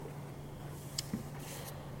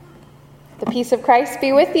The peace of Christ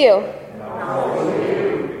be with you.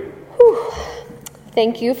 Whew.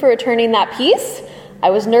 Thank you for returning that peace. I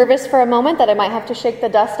was nervous for a moment that I might have to shake the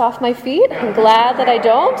dust off my feet. I'm glad that I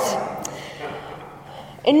don't.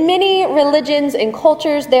 In many religions and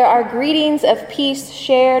cultures, there are greetings of peace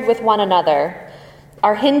shared with one another.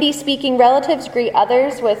 Our Hindi-speaking relatives greet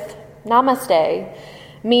others with namaste,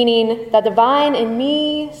 meaning the divine in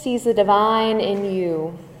me sees the divine in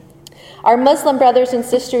you. Our Muslim brothers and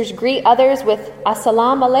sisters greet others with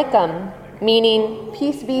assalamu alaikum, meaning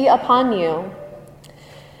peace be upon you.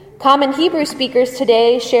 Common Hebrew speakers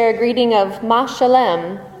today share a greeting of ma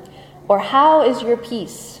shalem, or how is your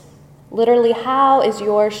peace? Literally, how is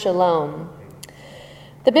your shalom?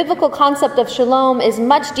 The biblical concept of shalom is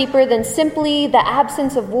much deeper than simply the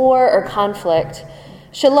absence of war or conflict.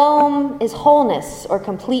 Shalom is wholeness or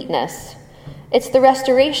completeness. It's the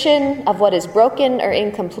restoration of what is broken or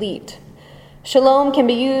incomplete. Shalom can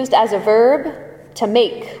be used as a verb, to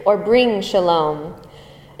make or bring shalom.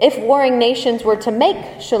 If warring nations were to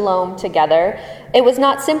make shalom together, it was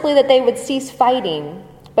not simply that they would cease fighting,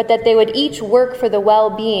 but that they would each work for the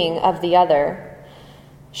well-being of the other.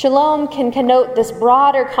 Shalom can connote this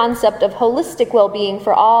broader concept of holistic well-being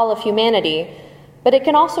for all of humanity, but it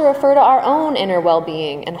can also refer to our own inner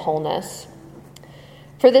well-being and wholeness.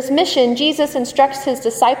 For this mission, Jesus instructs his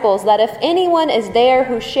disciples that if anyone is there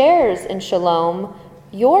who shares in shalom,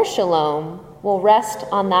 your shalom will rest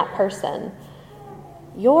on that person.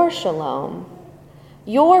 Your shalom,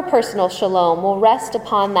 your personal shalom will rest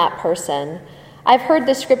upon that person. I've heard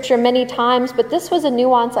this scripture many times, but this was a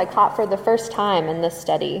nuance I caught for the first time in this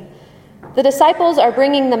study. The disciples are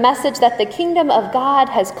bringing the message that the kingdom of God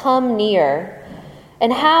has come near.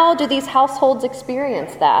 And how do these households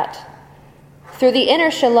experience that? Through the inner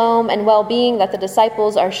shalom and well-being that the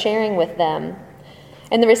disciples are sharing with them,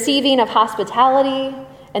 in the receiving of hospitality,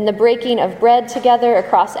 and the breaking of bread together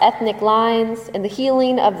across ethnic lines, and the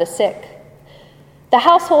healing of the sick. The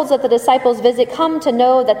households that the disciples visit come to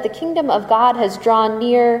know that the kingdom of God has drawn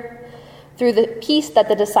near through the peace that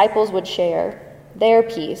the disciples would share, their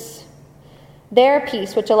peace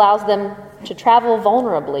which allows them to travel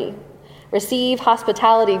vulnerably, receive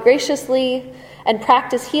hospitality graciously, and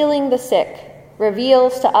practice healing the sick,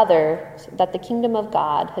 reveals to others that the kingdom of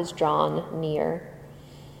God has drawn near.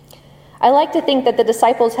 I like to think that the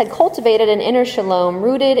disciples had cultivated an inner shalom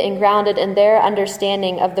rooted and grounded in their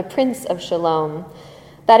understanding of the Prince of Shalom,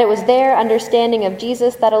 that it was their understanding of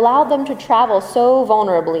Jesus that allowed them to travel so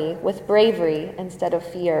vulnerably with bravery instead of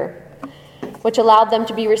fear, which allowed them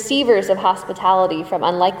to be receivers of hospitality from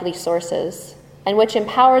unlikely sources, and which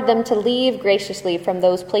empowered them to leave graciously from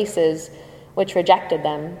those places which rejected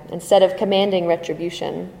them, instead of commanding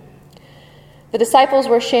retribution. The disciples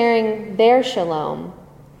were sharing their shalom,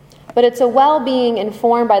 but it's a well-being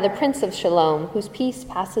informed by the Prince of Shalom, whose peace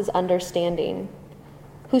passes understanding,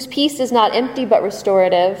 whose peace is not empty but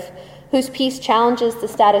restorative, whose peace challenges the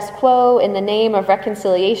status quo in the name of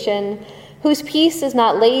reconciliation, whose peace is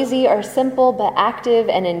not lazy or simple but active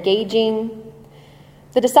and engaging.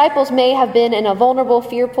 The disciples may have been in a vulnerable,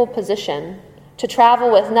 fearful position, to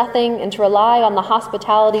travel with nothing and to rely on the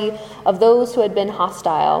hospitality of those who had been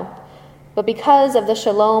hostile. But because of the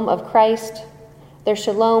shalom of Christ, their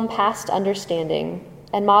shalom passed understanding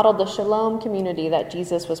and modeled the shalom community that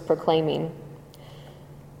Jesus was proclaiming.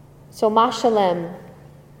 So ma shalem,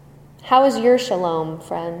 how is your shalom,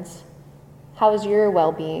 friends? How is your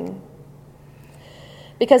well-being?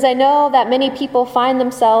 Because I know that many people find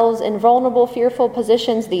themselves in vulnerable, fearful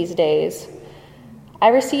positions these days. I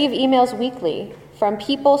receive emails weekly from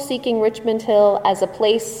people seeking Richmond Hill as a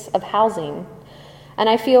place of housing, and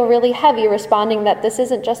I feel really heavy responding that this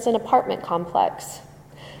isn't just an apartment complex,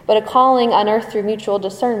 but a calling unearthed through mutual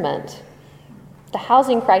discernment. The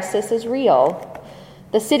housing crisis is real.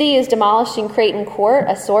 The city is demolishing Creighton Court,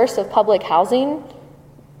 a source of public housing,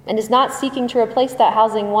 and is not seeking to replace that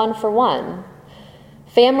housing one for one.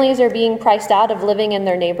 Families are being priced out of living in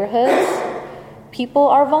their neighborhoods. People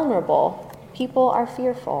are vulnerable. People are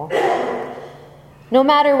fearful. No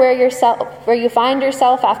matter where you find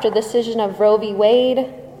yourself after the decision of Roe v.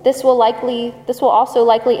 Wade, this will also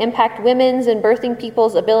likely impact women's and birthing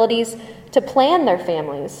people's abilities to plan their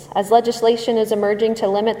families, as legislation is emerging to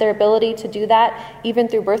limit their ability to do that, even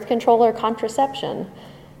through birth control or contraception.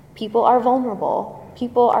 People are vulnerable.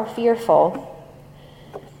 People are fearful.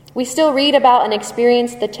 We still read about and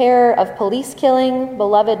experience the terror of police killing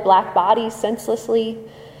beloved Black bodies senselessly.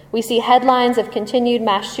 We see headlines of continued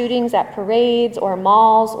mass shootings at parades or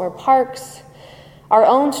malls or parks. Our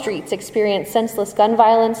own streets experience senseless gun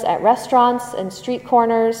violence at restaurants and street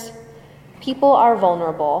corners. People are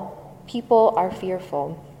vulnerable. People are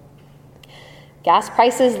fearful. Gas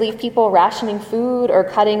prices leave people rationing food or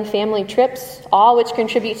cutting family trips, all which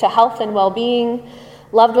contribute to health and well-being.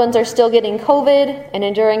 Loved ones are still getting COVID and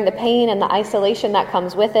enduring the pain and the isolation that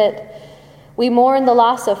comes with it. We mourn the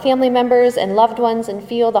loss of family members and loved ones and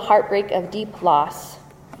feel the heartbreak of deep loss.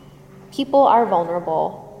 People are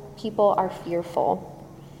vulnerable. People are fearful.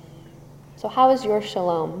 So how is your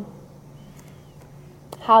shalom?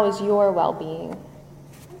 How is your well-being?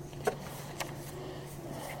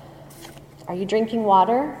 Are you drinking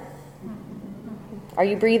water? Are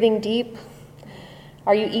you breathing deep?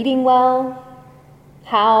 Are you eating well?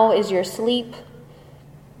 How is your sleep?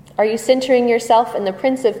 Are you centering yourself in the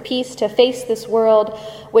Prince of Peace to face this world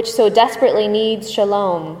which so desperately needs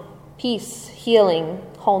shalom, peace, healing,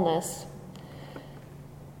 wholeness?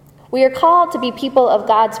 We are called to be people of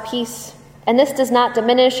God's peace, and this does not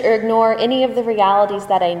diminish or ignore any of the realities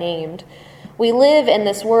that I named. We live in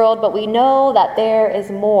this world, but we know that there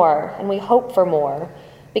is more, and we hope for more,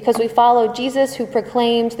 because we follow Jesus, who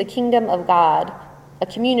proclaimed the kingdom of God, a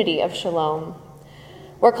community of shalom.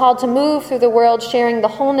 We're called to move through the world sharing the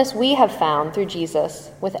wholeness we have found through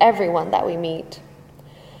Jesus with everyone that we meet.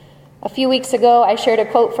 A few weeks ago, I shared a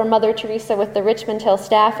quote from Mother Teresa with the Richmond Hill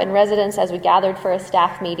staff and residents as we gathered for a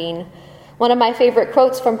staff meeting. One of my favorite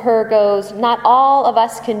quotes from her goes, "Not all of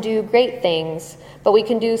us can do great things, but we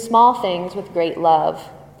can do small things with great love."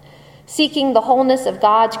 Seeking the wholeness of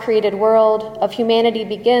God's created world of humanity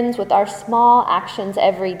begins with our small actions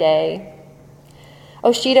every day.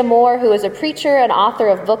 Oshita Moore, who is a preacher and author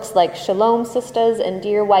of books like Shalom Sisters and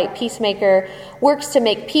Dear White Peacemaker, works to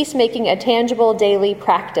make peacemaking a tangible daily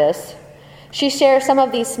practice. She shares some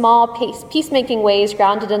of these small peacemaking ways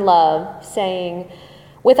grounded in love, saying,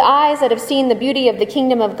 "With eyes that have seen the beauty of the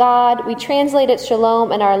kingdom of God, we translate its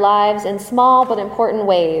shalom in our lives in small but important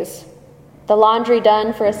ways. The laundry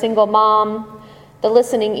done for a single mom, the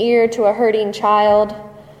listening ear to a hurting child,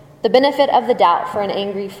 the benefit of the doubt for an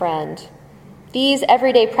angry friend. These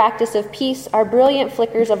everyday practices of peace are brilliant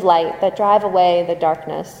flickers of light that drive away the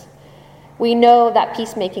darkness. We know that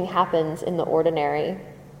peacemaking happens in the ordinary."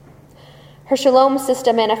 Her Shalom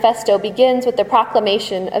Sister Manifesto begins with the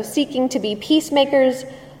proclamation of seeking to be peacemakers,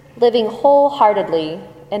 living wholeheartedly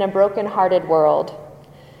in a broken-hearted world.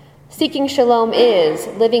 Seeking shalom is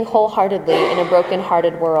living wholeheartedly in a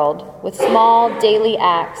broken-hearted world with small daily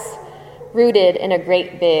acts rooted in a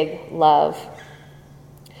great big love.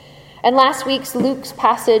 In last week's Luke's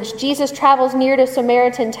passage, Jesus travels near to a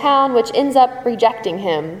Samaritan town, which ends up rejecting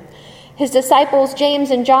him. His disciples, James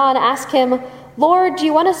and John, ask him, "Lord, do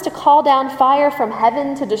you want us to call down fire from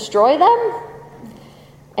heaven to destroy them?"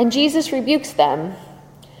 And Jesus rebukes them.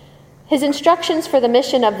 His instructions for the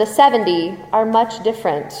mission of the 70 are much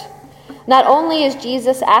different. Not only is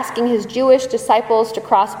Jesus asking his Jewish disciples to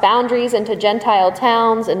cross boundaries into Gentile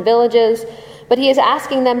towns and villages, but he is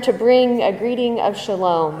asking them to bring a greeting of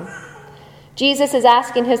shalom. Jesus is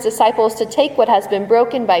asking his disciples to take what has been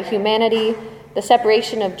broken by humanity, the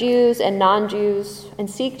separation of Jews and non-Jews, and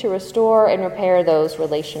seek to restore and repair those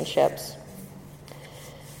relationships.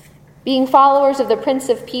 Being followers of the Prince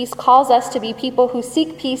of Peace calls us to be people who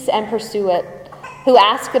seek peace and pursue it, who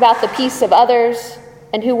ask about the peace of others,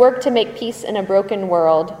 and who work to make peace in a broken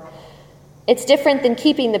world. It's different than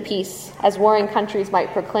keeping the peace, as warring countries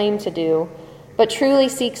might proclaim to do, but truly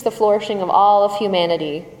seeks the flourishing of all of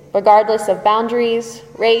humanity, regardless of boundaries,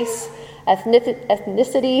 race,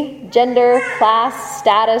 ethnicity, gender, class,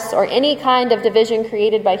 status, or any kind of division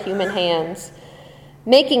created by human hands.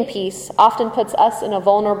 Making peace often puts us in a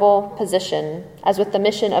vulnerable position, as with the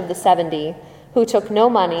mission of the 70, who took no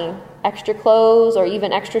money, extra clothes, or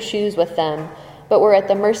even extra shoes with them, but were at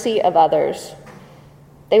the mercy of others.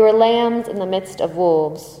 They were lambs in the midst of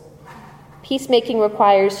wolves. Peacemaking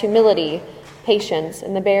requires humility, patience,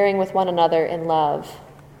 and the bearing with one another in love.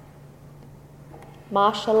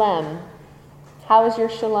 Ma Shalem. How is your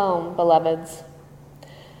shalom, beloveds?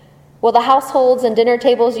 Will the households and dinner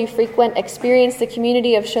tables you frequent experience the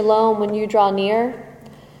community of shalom when you draw near?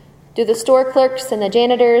 Do the store clerks and the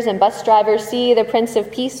janitors and bus drivers see the Prince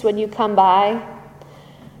of Peace when you come by?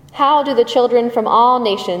 How do the children from all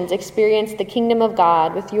nations experience the kingdom of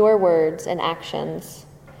God with your words and actions?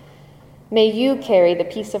 May you carry the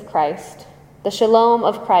peace of Christ, the shalom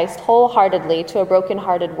of Christ wholeheartedly to a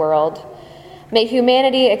broken-hearted world. May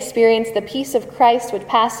humanity experience the peace of Christ which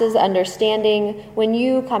passes understanding when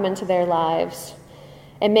you come into their lives.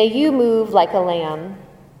 And may you move like a lamb,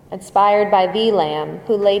 inspired by the Lamb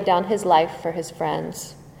who laid down his life for his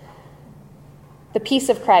friends. The peace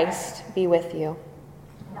of Christ be with you.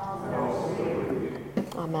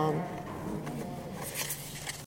 Amen.